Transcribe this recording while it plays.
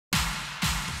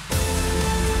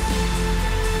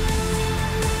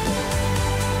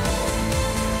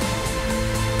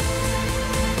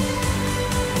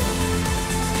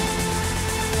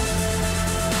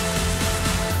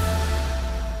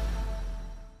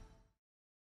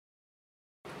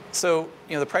So,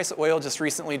 the price of oil just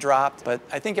recently dropped, but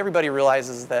I think everybody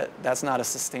realizes that that's not a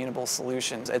sustainable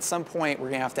solution. At some point, we're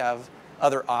going to have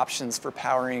other options for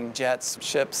powering jets,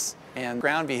 ships, and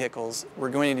ground vehicles. We're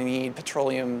going to need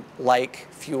petroleum-like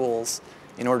fuels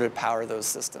in order to power those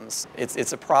systems.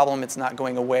 It's a problem, it's not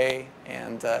going away,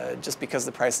 and just because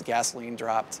the price of gasoline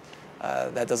dropped,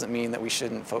 that doesn't mean that we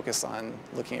shouldn't focus on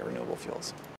looking at renewable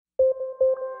fuels.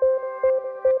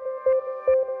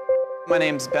 My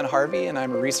name's Ben Harvey, and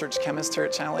I'm a research chemist here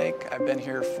at Channel Lake. I've been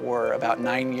here for about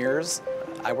 9 years.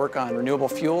 I work on renewable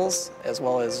fuels as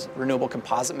well as renewable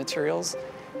composite materials.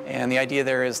 And the idea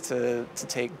there is to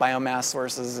take biomass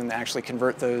sources and actually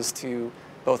convert those to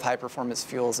both high-performance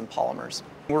fuels and polymers.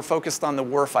 We're focused on the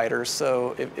warfighters,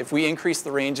 so if we increase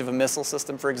the range of a missile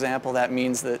system, for example, that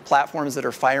means that platforms that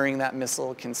are firing that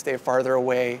missile can stay farther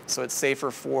away, so it's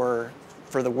safer for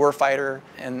the warfighter,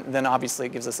 and then obviously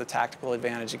it gives us a tactical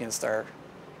advantage against our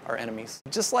enemies.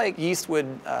 Just like yeast would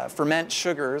ferment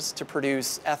sugars to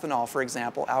produce ethanol, for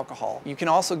example, alcohol, you can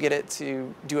also get it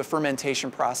to do a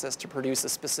fermentation process to produce a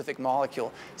specific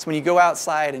molecule. So when you go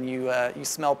outside and you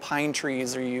smell pine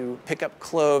trees, or you pick up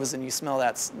cloves and you smell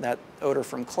that odor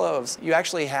from cloves, you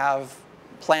actually have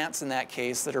plants in that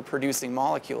case that are producing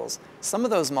molecules. Some of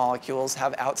those molecules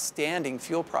have outstanding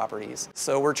fuel properties.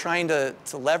 So we're trying to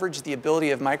leverage the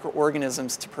ability of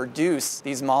microorganisms to produce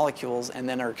these molecules and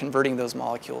then are converting those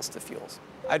molecules to fuels.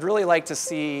 I'd really like to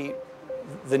see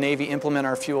the Navy implement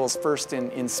our fuels first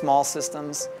in small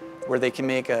systems where they can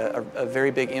make a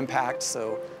very big impact,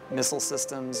 so missile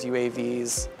systems,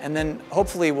 UAVs, and then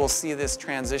hopefully we'll see this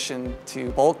transition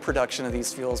to bulk production of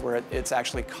these fuels where it's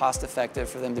actually cost effective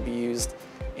for them to be used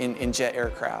in jet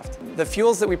aircraft. The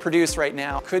fuels that we produce right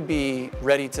now could be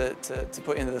ready to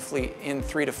put into the fleet in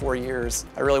 3 to 4 years.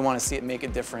 I really want to see it make a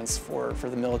difference for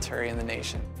the military and the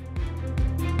nation.